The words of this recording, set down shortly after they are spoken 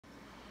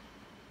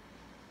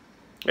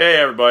Hey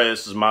everybody,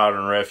 this is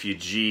Modern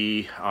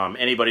Refugee.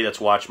 Anybody that's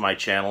watched my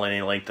channel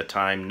any length of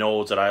time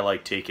knows that I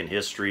like taking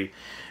history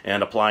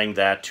and applying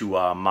that to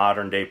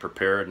modern day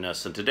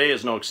preparedness, and today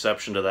is no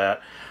exception to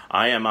that.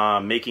 I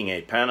am making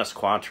a Panis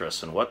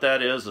Quadratus, and what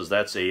that is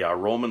that's a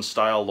Roman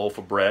style loaf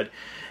of bread,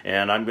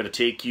 and I'm going to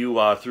take you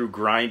through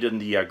grinding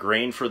the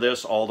grain for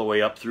this all the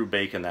way up through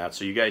baking that,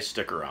 so you guys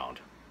stick around.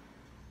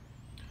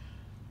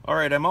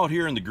 Alright, I'm out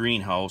here in the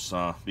greenhouse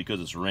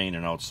because it's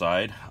raining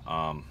outside.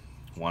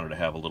 Wanted to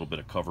have a little bit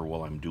of cover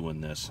while I'm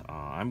doing this.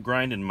 I'm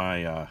grinding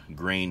my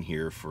grain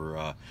here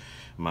for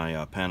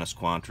my Panis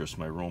Quadratus,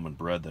 my Roman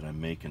bread that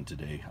I'm making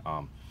today.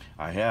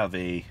 I have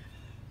got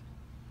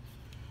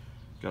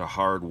a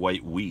hard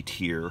white wheat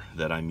here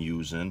that I'm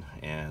using,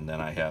 and then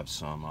I have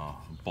some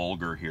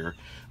bulgur here.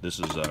 This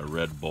is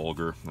red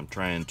bulgur. I'm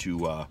trying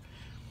to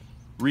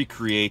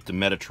recreate the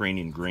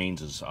Mediterranean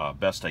grains as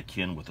best I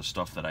can with the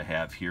stuff that I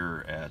have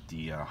here at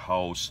the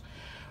house.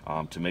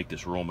 To make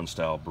this Roman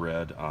style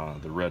bread.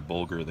 The red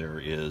bulgur there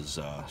is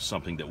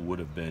something that would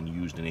have been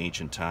used in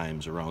ancient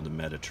times around the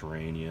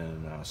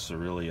Mediterranean.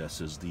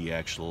 Cerealius is the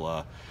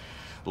actual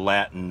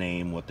Latin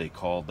name, what they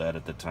called that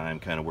at the time,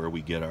 kind of where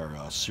we get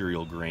our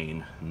cereal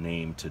grain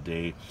name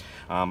today.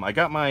 I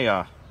got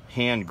my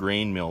hand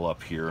grain mill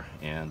up here,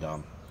 and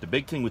the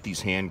big thing with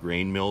these hand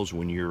grain mills,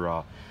 when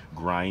you're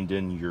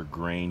grinding your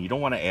grain, you don't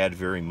want to add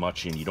very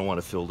much in. You don't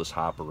want to fill this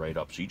hopper right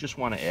up, so you just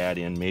want to add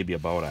in maybe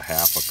about a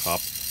half a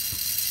cup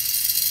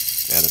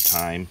at a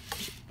time,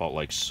 about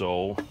like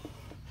so.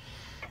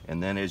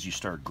 And then as you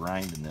start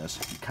grinding this,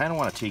 you kind of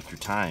want to take your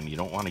time. You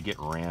don't want to get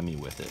rammy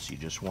with this. You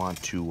just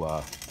want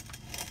to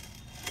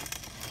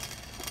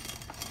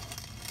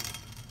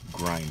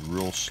grind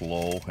real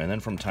slow, and then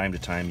from time to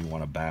time you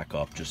want to back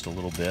up just a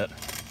little bit.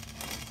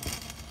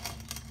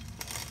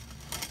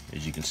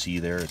 As you can see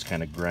there, it's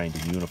kind of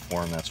grinding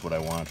uniform. That's what I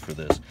want for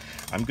this.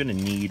 I'm going to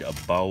need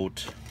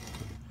about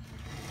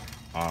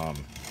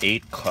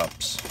 8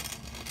 cups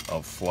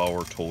of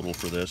flour total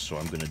for this, so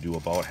I'm going to do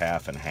about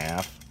half and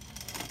half.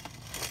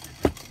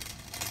 You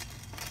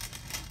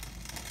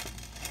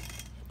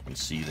can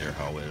see there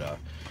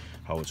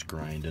how it's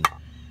grinding.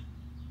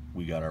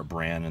 We got our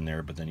bran in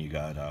there, but then you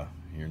got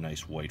your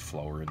nice white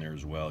flour in there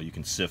as well. You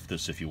can sift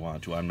this if you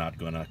want to. I'm not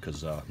gonna,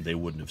 because they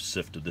wouldn't have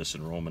sifted this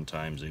in Roman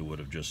times. They would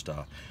have just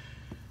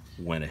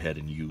went ahead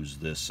and used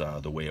this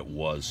the way it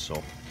was.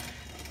 So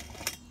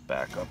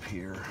back up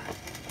here,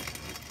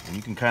 and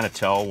you can kind of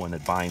tell when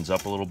it binds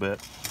up a little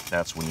bit.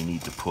 That's when you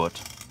need to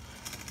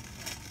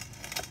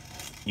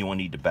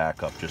need to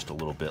back up just a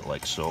little bit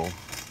like so,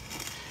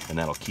 and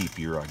that'll keep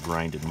your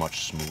grinding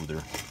much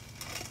smoother.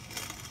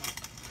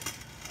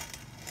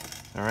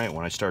 Alright,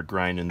 when I start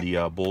grinding the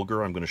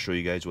bulgur, I'm going to show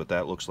you guys what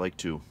that looks like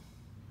too.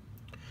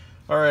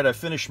 Alright, I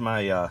finished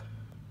my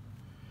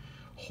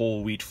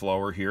whole wheat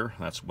flour here.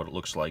 That's what it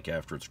looks like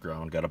after it's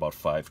ground. Got about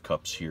 5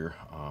 cups here.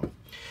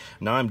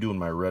 Now I'm doing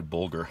my red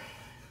bulgur.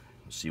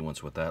 See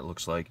what that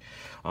looks like.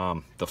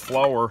 The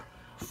flour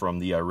from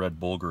the red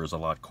bulgur is a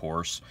lot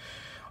coarser,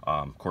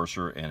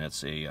 and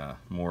it's a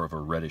more of a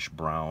reddish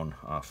brown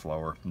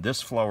flour.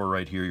 This flour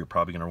right here, you're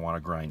probably going to want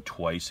to grind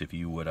twice if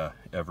you would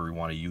ever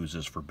want to use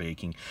this for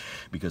baking,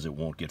 because it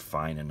won't get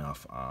fine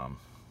enough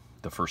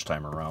the first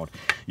time around.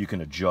 You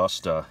can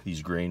adjust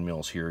these grain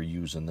mills here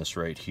using this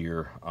right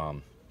here.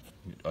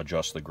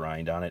 Adjust the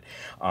grind on it.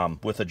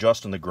 With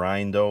adjusting the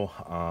grind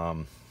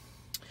though,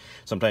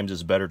 sometimes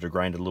it's better to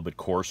grind it a little bit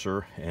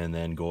coarser and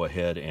then go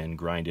ahead and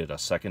grind it a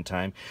second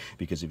time,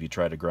 because if you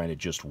try to grind it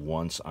just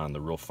once on the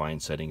real fine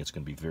setting, it's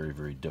going to be very,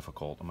 very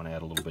difficult. I'm going to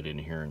add a little bit in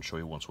here and show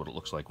you once what it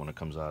looks like when it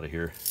comes out of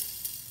here.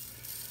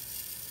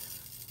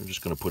 We're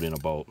just going to put in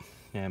about,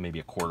 maybe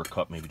a quarter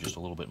cup, maybe just a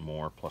little bit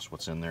more, plus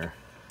what's in there.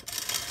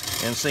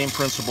 And same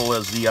principle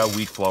as the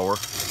wheat flour.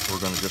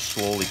 We're going to just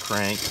slowly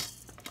crank,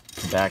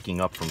 backing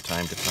up from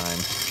time to time.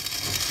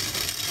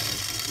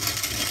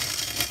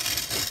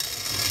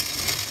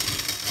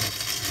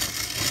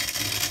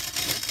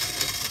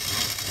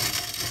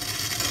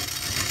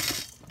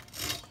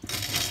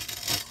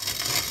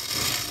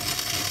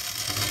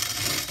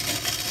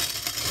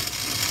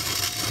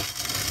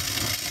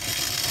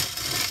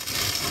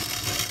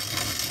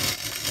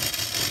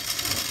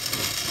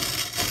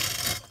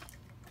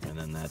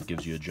 That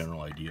gives you a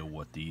general idea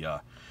what the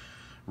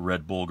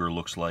red bulgur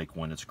looks like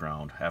when it's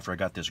ground. After I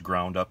got this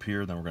ground up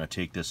here, then we're going to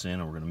take this in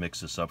and we're going to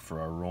mix this up for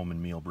our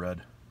Roman meal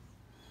bread.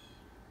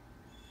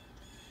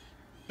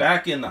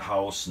 Back in the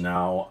house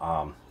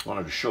now,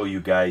 wanted to show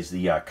you guys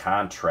the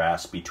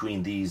contrast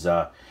between these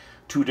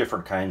 2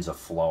 different kinds of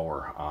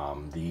flour,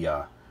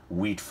 the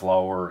wheat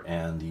flour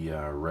and the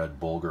red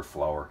bulgur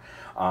flour.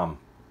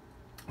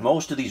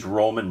 Most of these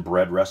Roman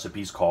bread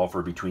recipes call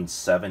for between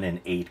 7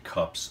 and 8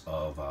 cups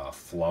of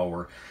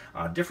flour.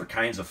 Different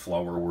kinds of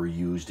flour were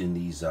used in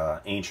these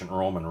ancient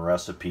Roman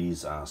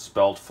recipes,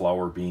 spelt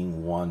flour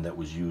being one that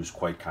was used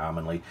quite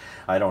commonly.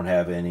 I don't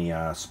have any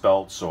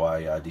spelt, so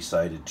I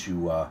decided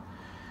to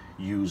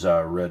use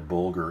red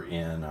bulgur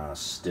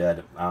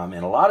instead. And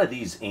a lot of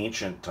these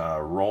ancient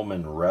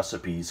Roman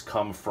recipes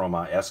come from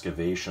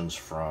excavations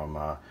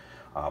from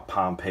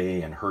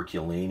Pompeii and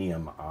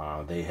Herculaneum,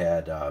 they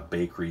had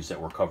bakeries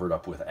that were covered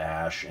up with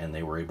ash, and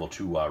they were able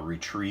to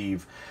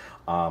retrieve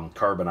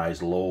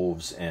carbonized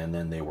loaves, and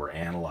then they were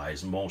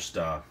analyzed.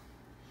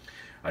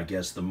 I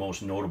guess the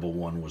most notable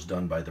one was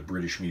done by the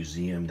British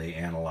Museum. They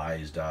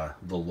analyzed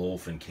the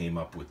loaf and came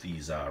up with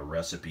these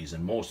recipes,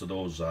 and most of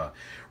those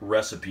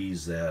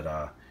recipes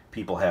that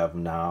people have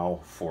now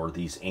for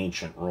these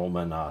ancient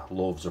Roman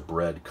loaves of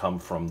bread come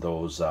from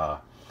those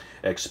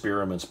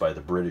experiments by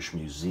the British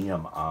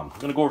Museum. I'm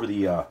going to go over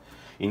the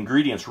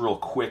ingredients real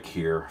quick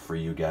here for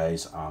you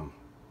guys.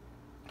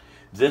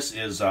 This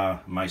is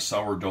my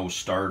sourdough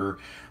starter.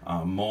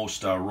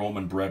 Most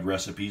Roman bread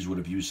recipes would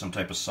have used some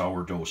type of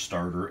sourdough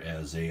starter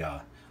as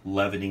a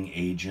leavening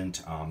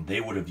agent. They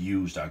would have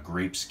used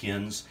grape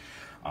skins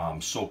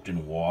soaked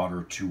in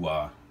water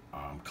to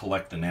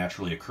collect the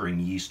naturally occurring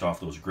yeast off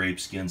those grape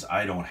skins.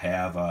 I don't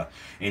have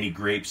any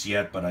grapes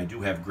yet, but I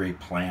do have grape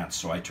plants,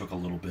 so I took a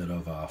little bit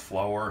of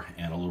flour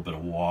and a little bit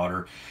of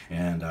water,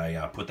 and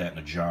I put that in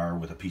a jar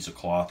with a piece of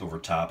cloth over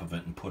top of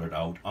it and put it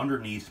out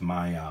underneath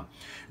my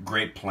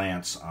grape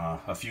plants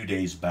a few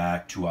days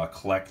back to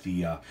collect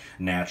the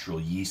natural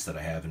yeast that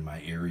I have in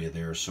my area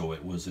there. So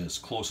it was as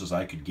close as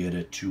I could get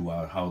it to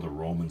how the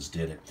Romans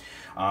did it.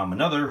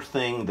 Another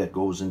thing that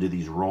goes into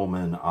these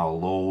Roman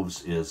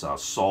loaves is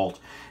salt,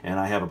 and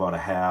I have about a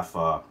half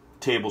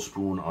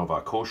tablespoon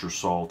of kosher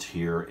salt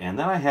here, and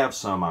then I have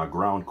some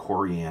ground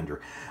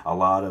coriander. A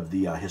lot of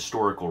the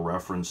historical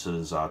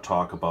references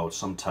talk about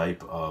some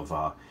type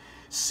of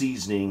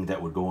seasoning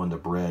that would go into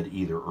bread,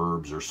 either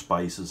herbs or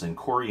spices, and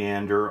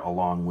coriander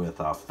along with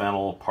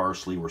fennel,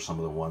 parsley were some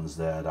of the ones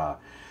that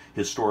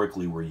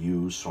historically were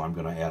used. So I'm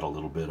going to add a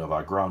little bit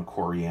of ground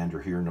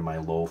coriander here into my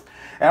loaf.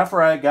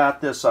 After I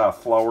got this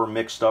flour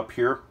mixed up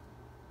here,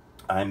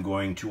 I'm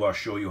going to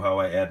show you how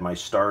I add my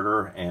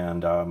starter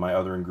and my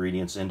other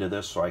ingredients into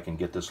this so I can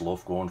get this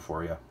loaf going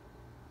for you.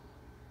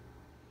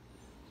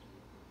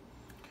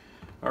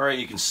 Alright,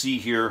 you can see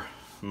here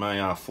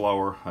my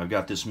flour. I've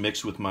got this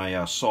mixed with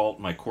my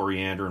salt, my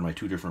coriander, and my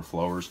two different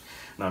flours.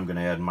 And I'm going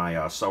to add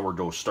my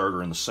sourdough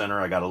starter in the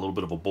center. I got a little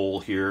bit of a bowl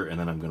here, and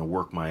then I'm going to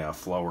work my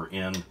flour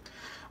in.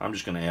 I'm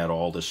just going to add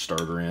all this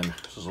starter in.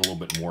 This is a little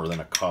bit more than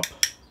a cup.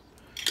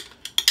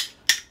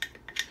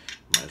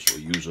 Might as well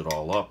use it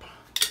all up.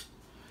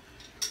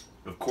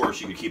 Of course,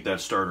 you could keep that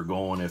starter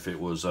going if it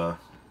was you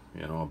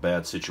know, a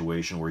bad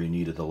situation where you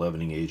needed the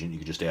leavening agent. You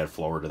could just add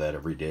flour to that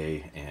every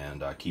day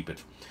and keep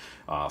it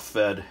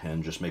fed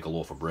and just make a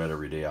loaf of bread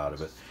every day out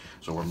of it.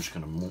 So I'm just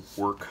going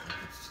to work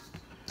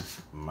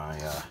my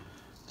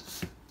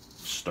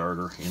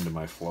starter into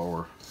my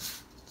flour,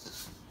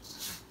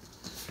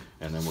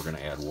 and then we're going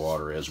to add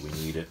water as we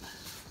need it.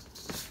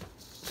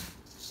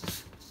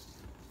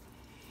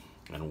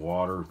 And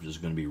water is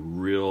going to be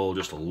real,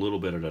 just a little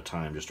bit at a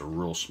time, just a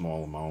real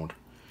small amount,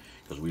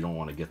 because we don't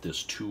want to get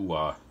this too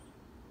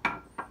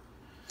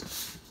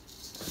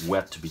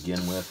wet to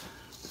begin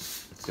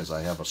with, because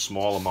I have a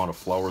small amount of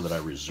flour that I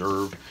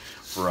reserved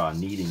for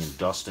kneading and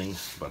dusting,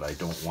 but I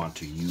don't want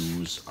to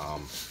use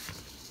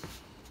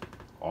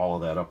all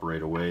of that up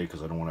right away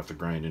because I don't want to have to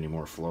grind any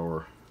more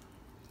flour.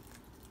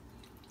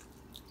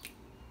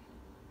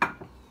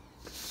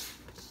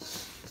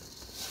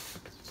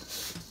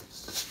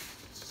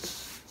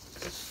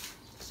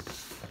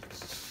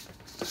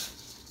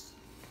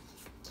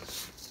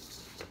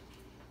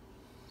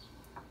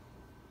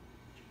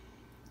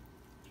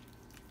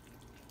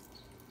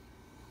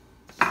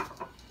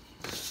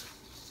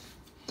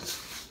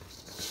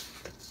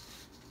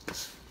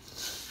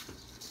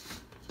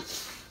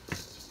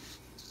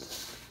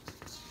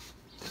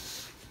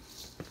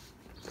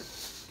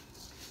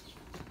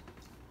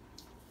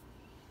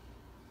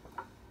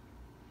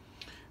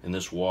 And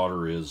this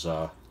water is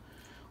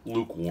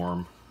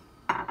lukewarm.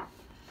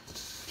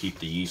 Keep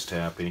the yeast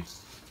happy.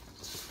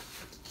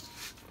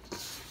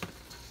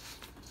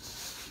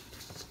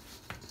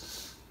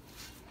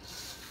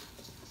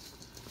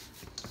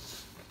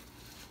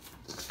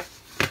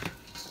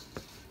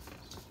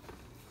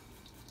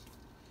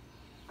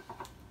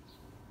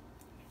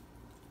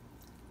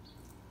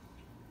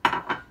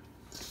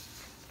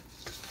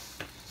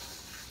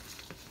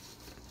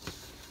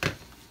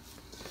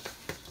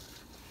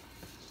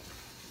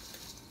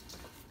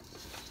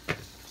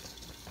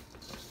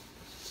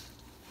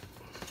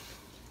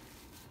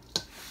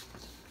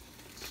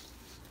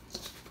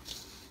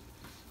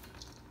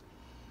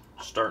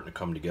 Starting to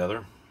come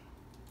together.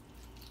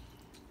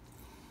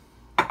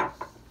 Now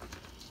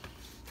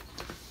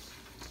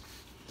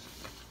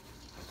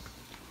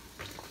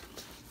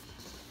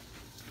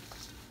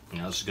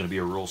this is going to be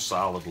a real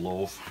solid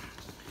loaf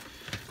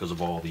because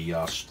of all the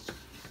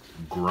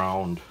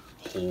ground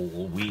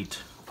whole wheat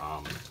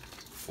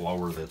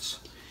flour that's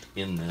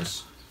in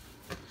this.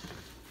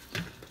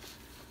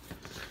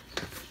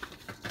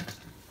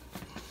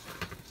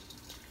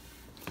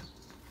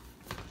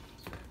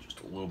 Just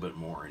a little bit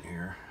more in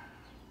here.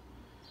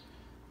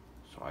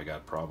 I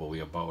got probably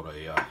about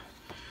a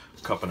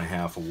cup and a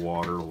half of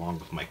water along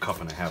with my cup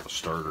and a half of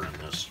starter in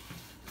this.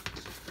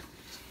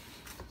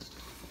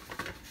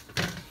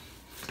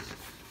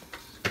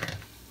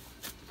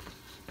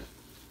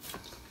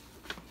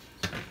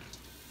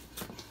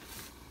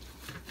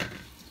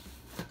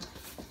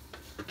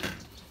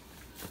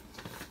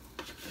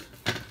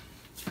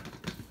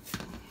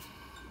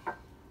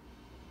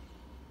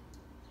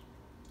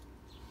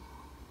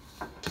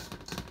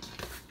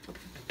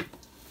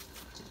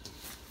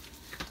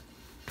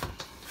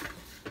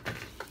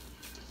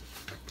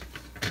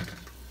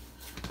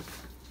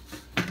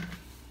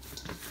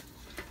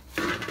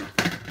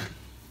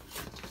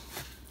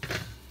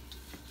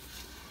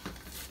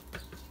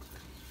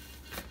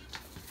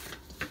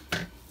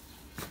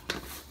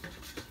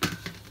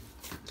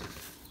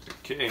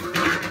 Okay,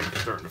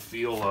 starting to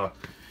feel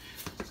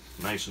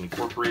nice and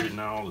incorporated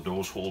now. The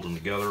dough's holding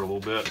together a little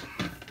bit.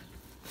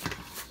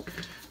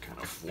 Kind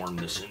of form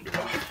this into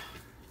a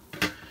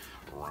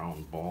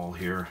round ball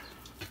here.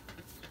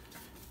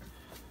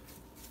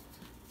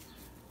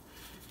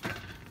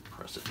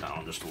 Press it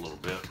down just a little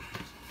bit.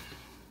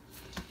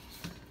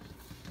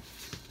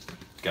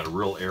 Got a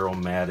real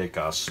aromatic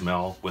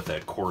smell with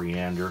that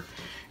coriander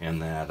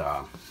and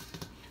that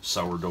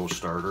sourdough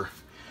starter.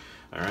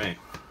 All right,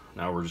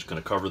 now we're just going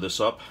to cover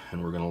this up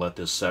and we're going to let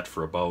this set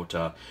for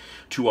about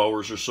 2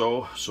 hours or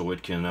so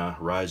it can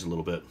rise a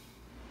little bit.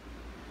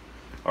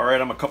 All right,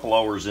 I'm a couple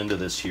hours into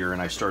this here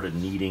and I started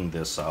kneading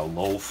this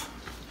loaf.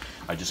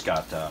 I just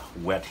got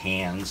wet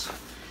hands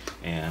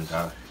and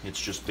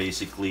it's just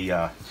basically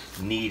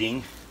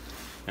kneading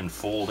and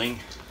folding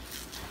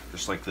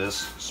just like this,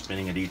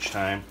 spinning it each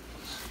time,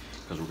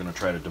 because we're going to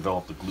try to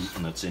develop the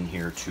gluten that's in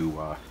here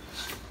to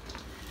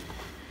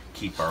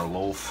keep our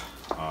loaf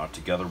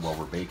together while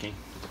we're baking.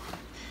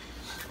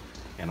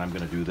 And I'm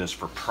going to do this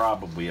for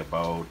probably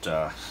about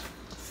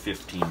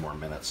 15 more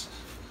minutes.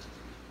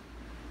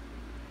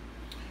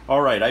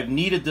 Alright, I've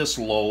kneaded this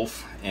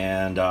loaf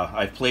and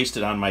I've placed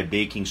it on my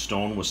baking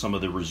stone with some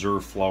of the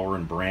reserve flour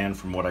and bran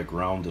from what I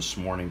ground this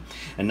morning.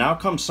 And now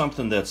comes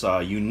something that's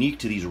unique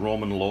to these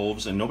Roman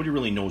loaves, and nobody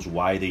really knows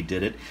why they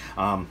did it.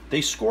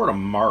 They scored a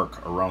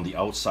mark around the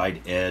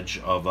outside edge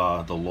of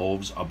the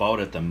loaves,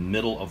 about at the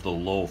middle of the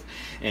loaf.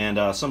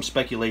 And some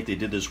speculate they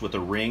did this with a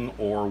ring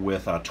or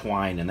with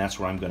twine, and that's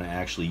what I'm going to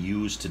actually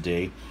use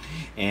today.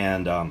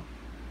 And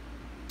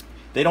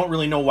they don't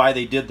really know why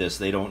they did this.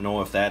 They don't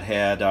know if that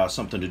had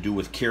something to do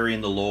with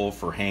carrying the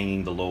loaf or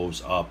hanging the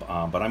loaves up.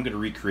 But I'm going to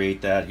recreate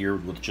that here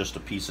with just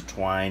a piece of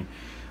twine.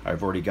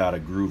 I've already got a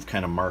groove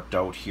kind of marked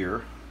out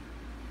here.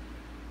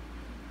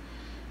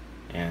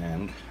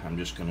 And I'm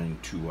just going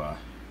to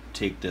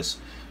take this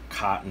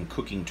cotton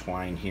cooking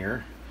twine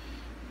here,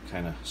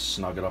 kind of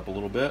snug it up a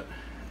little bit,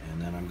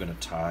 and then I'm going to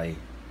tie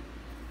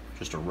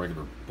just a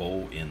regular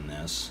bow in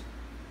this.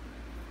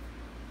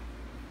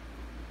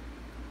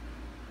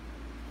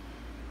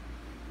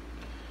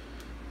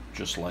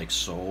 Just like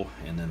so,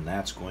 and then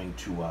that's going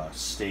to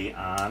stay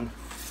on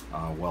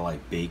while I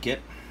bake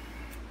it.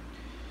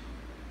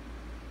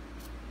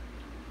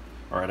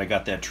 Alright, I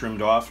got that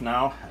trimmed off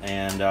now,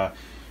 and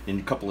in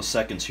a couple of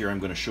seconds here I'm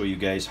going to show you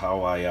guys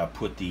how I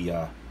put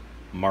the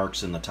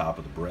marks in the top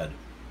of the bread.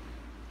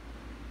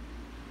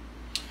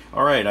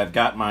 Alright, I've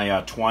got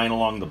my twine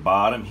along the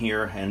bottom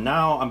here, and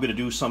now I'm going to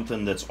do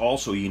something that's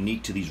also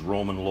unique to these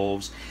Roman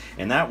loaves,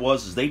 and that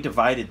was they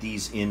divided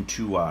these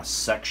into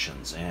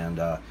sections.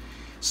 And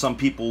some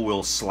people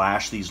will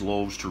slash these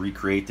loaves to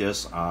recreate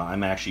this.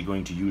 I'm actually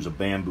going to use a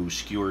bamboo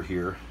skewer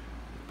here,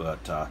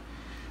 but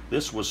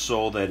this was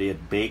so that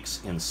it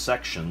bakes in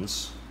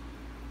sections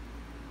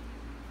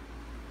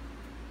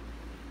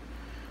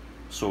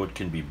so it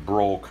can be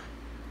broke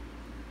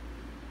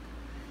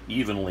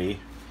evenly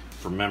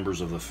for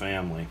members of the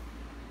family.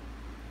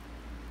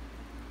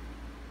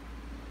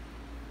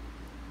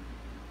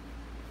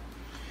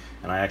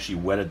 And I actually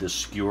wetted this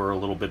skewer a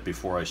little bit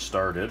before I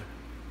started.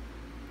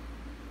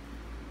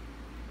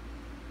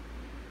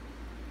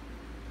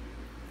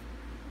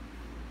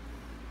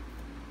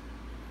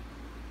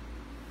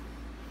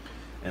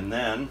 And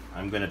then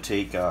I'm going to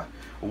take a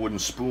wooden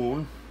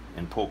spoon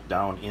and poke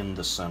down in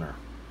the center.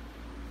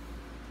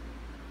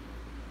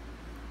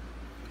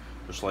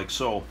 Just like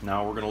so.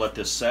 Now we're going to let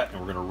this set, and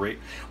we're going to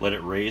let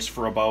it raise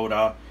for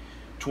about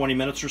 20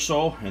 minutes or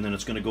so, and then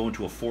it's going to go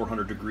into a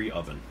 400-degree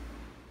oven.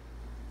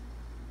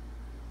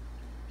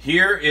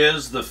 Here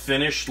is the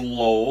finished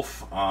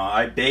loaf.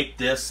 I baked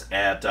this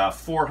at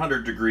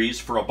 400 degrees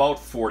for about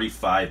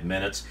 45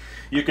 minutes.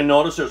 You can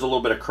notice there's a little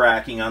bit of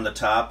cracking on the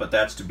top, but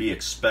that's to be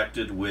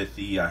expected with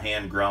the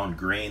hand ground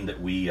grain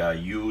that we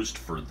used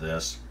for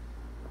this.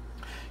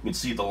 You can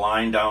see the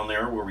line down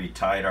there where we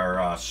tied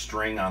our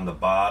string on the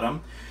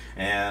bottom,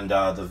 and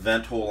the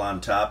vent hole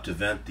on top to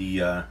vent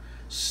the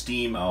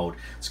steam out.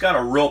 It's got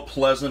a real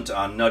pleasant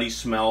nutty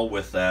smell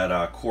with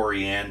that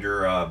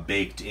coriander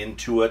baked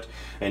into it,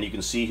 and you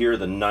can see here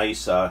the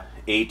nice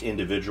 8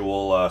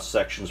 individual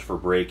sections for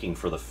breaking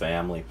for the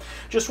family.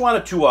 Just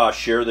wanted to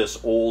share this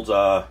old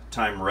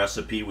time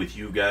recipe with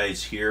you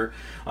guys here.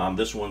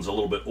 This one's a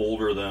little bit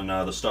older than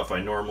the stuff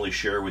I normally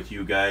share with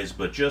you guys,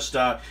 but just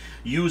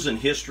using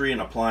history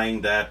and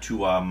applying that to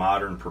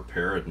modern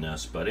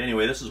preparedness. But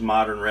anyway, this is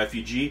Modern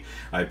Refugee.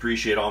 I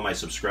appreciate all my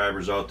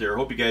subscribers out there.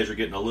 Hope you guys are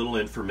getting a little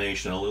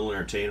information, a little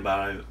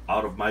entertainment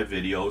out of my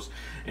videos,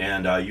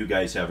 and you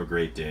guys have a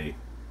great day.